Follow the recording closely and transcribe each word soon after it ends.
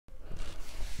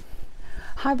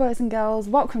Hi boys and girls,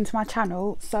 welcome to my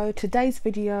channel. So today's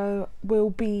video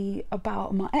will be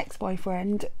about my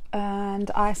ex-boyfriend, and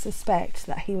I suspect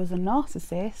that he was a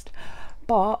narcissist,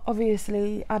 but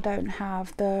obviously I don't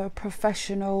have the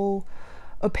professional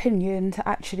opinion to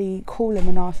actually call him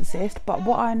a narcissist. But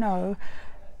what I know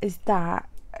is that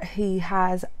he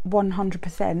has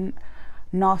 100%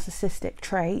 narcissistic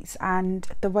traits, and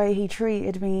the way he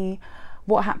treated me,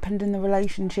 what happened in the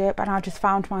relationship, and I just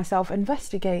found myself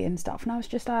investigating stuff, and I was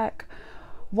just like,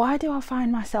 why do I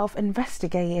find myself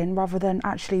investigating rather than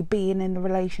actually being in the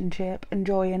relationship,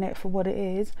 enjoying it for what it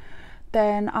is?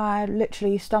 Then I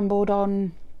literally stumbled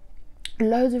on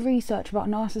loads of research about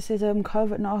narcissism,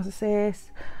 covert narcissists,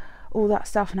 all that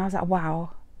stuff, and I was like,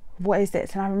 wow, what is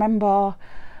this? And I remember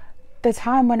the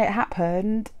time when it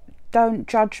happened, don't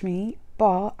judge me,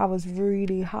 but I was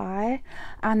really high,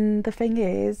 and the thing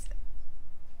is,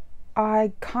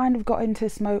 I kind of got into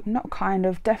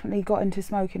definitely got into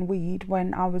smoking weed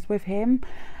when I was with him,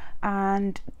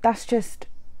 and that's just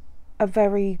a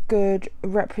very good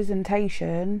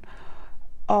representation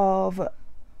of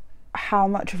how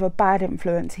much of a bad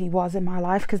influence he was in my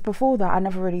life. Because before that I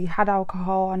never really had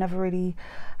alcohol, I never really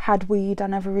had weed, I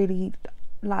never really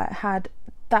had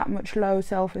that much low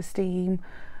self-esteem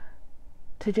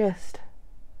to just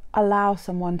allow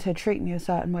someone to treat me a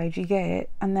certain way. Do you get it?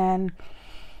 And then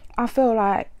I feel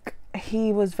like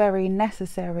he was very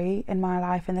necessary in my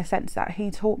life, in the sense that he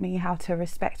taught me how to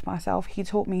respect myself. He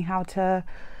taught me how to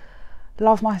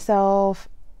love myself,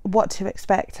 what to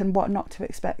expect and what not to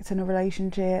expect in a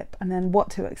relationship, and then what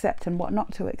to accept and what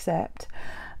not to accept.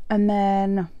 And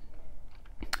then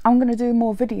I'm going to do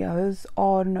more videos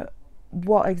on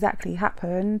what exactly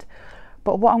happened,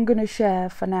 but what I'm going to share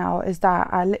for now is that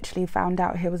I literally found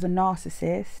out he was a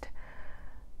narcissist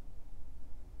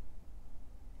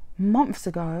months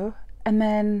ago, and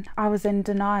then I was in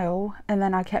denial, and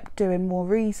then I kept doing more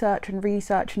research,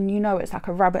 and you know, it's like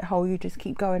a rabbit hole, you just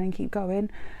keep going and keep going,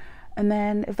 and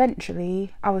then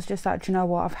eventually I was just like, you know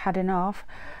what, I've had enough.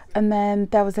 And then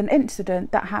there was an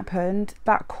incident that happened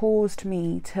that caused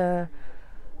me to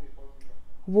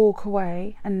walk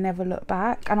away and never look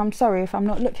back. And I'm sorry if I'm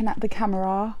not looking at the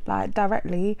camera like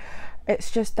directly, it's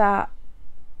just that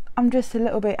I'm just a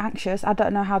little bit anxious. I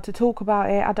don't know how to talk about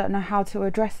it, I don't know how to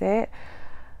address it.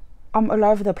 I'm all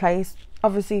over the place,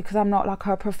 obviously, because I'm not like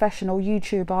a professional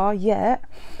YouTuber yet.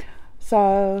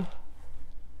 So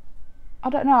I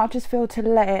don't know, I just feel to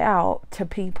let it out to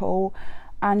people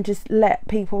and just let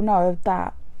people know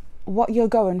that what you're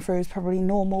going through is probably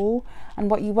normal, and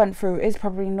what you went through is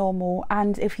probably normal.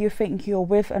 And if you think you're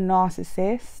with a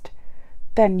narcissist,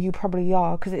 then you probably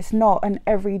are, because it's not an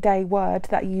everyday word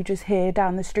that you just hear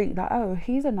down the street like, oh,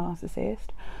 he's a narcissist.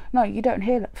 No, you don't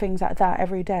hear things like that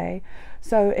every day.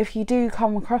 So if you do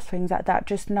come across things like that,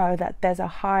 just know that there's a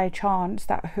high chance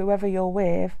that whoever you're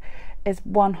with is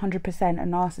 100% a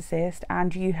narcissist,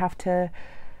 and you have to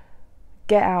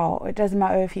get out. It doesn't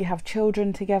matter if you have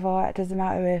children together, it doesn't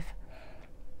matter if,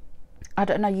 I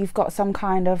don't know, you've got some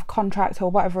kind of contract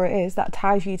or whatever it is that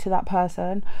ties you to that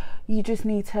person. You just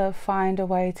need to find a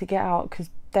way to get out, because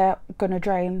they're going to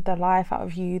drain the life out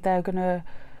of you, they're going to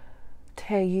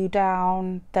tear you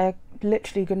down, they're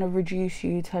literally going to reduce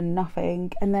you to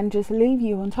nothing, and then just leave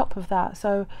you on top of that.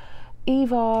 So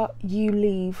either you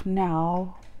leave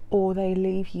now or they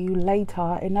leave you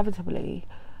later, inevitably.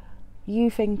 You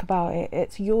think about it,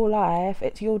 it's your life,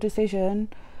 it's your decision.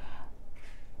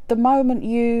 The moment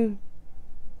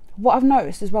what I've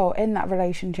noticed as well in that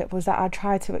relationship was that I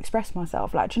tried to express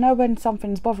myself. Like, do you know when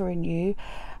something's bothering you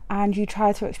and you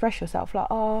try to express yourself, like,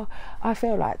 oh, I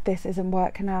feel like this isn't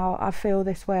working out, I feel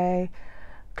this way,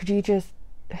 could you just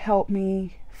help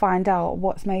me find out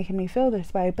what's making me feel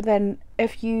this way? But then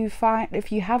if you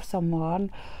have someone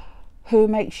who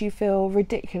makes you feel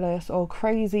ridiculous or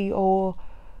crazy, or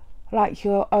like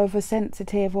you're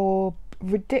oversensitive or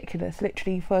ridiculous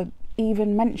literally for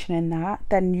even mentioning that,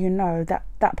 then you know that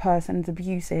that person's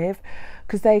abusive,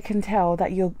 because they can tell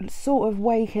that you're sort of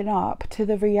waking up to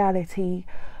the reality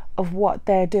of what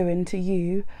they're doing to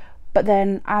you. But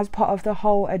then as part of the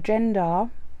whole agenda,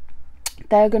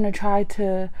 they're going to try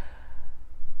to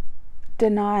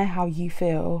deny how you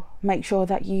feel, make sure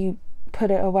that you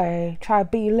put it away, try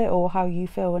belittle how you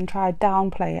feel, and try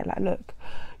downplay it, like, look,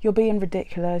 you're being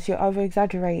ridiculous, you're over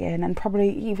exaggerating, and probably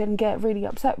even get really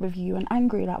upset with you and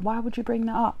angry, like, why would you bring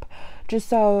that up? Just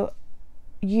so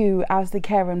you as the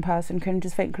caring person can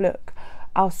just think, look,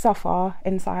 I'll suffer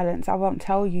in silence, I won't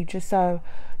tell you, just so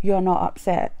you're not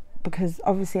upset, because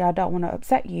obviously I don't want to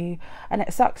upset you. And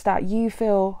it sucks that you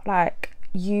feel like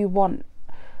you want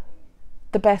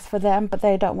the best for them, but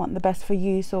they don't want the best for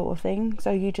you, sort of thing.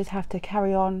 So you just have to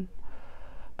carry on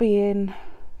being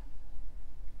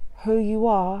who you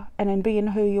are, and in being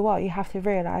who you are, you have to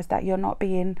realize that you're not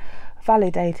being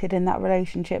validated in that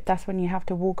relationship. That's when you have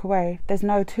to walk away. There's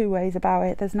no two ways about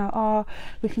it. There's no, oh,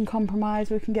 we can compromise,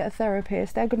 we can get a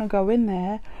therapist. They're gonna go in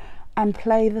there and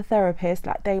play the therapist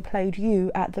like they played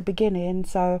you at the beginning.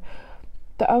 So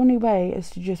the only way is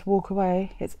to just walk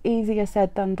away. It's easier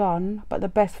said than done, but the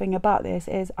best thing about this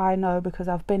is I know, because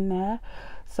I've been there.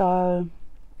 So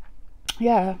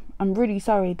yeah, I'm really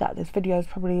sorry that this video is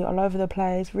probably all over the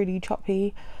place, really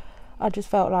choppy. I just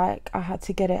felt like I had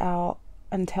to get it out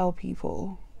and tell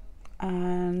people,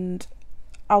 and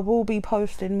I will be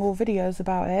posting more videos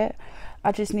about it.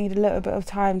 I just need a little bit of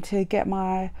time to get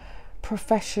my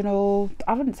professional,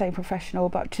 I wouldn't say professional,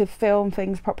 but to film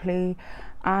things properly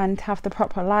and have the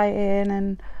proper lighting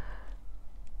and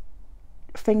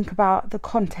think about the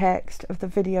context of the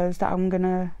videos that I'm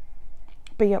gonna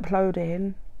be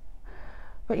uploading.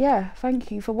 But yeah,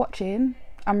 thank you for watching.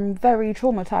 I'm very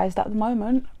traumatized at the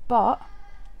moment, but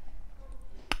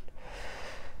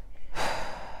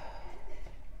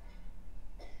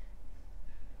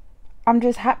I'm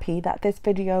just happy that this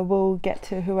video will get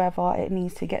to whoever it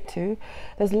needs to get to.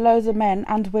 There's loads of men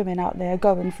and women out there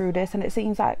going through this, and it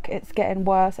seems like it's getting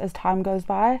worse as time goes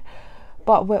by,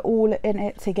 but we're all in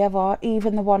it together,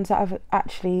 even the ones that have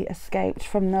actually escaped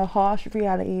from the harsh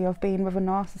reality of being with a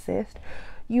narcissist.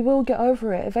 You will get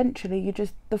over it eventually. You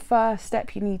just, the first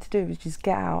step you need to do is just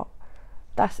get out.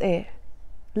 That's it.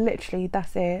 Literally,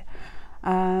 that's it.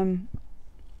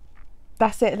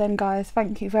 That's it then, guys.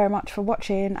 Thank you very much for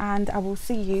watching, and I will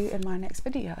see you in my next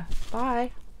video.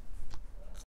 Bye.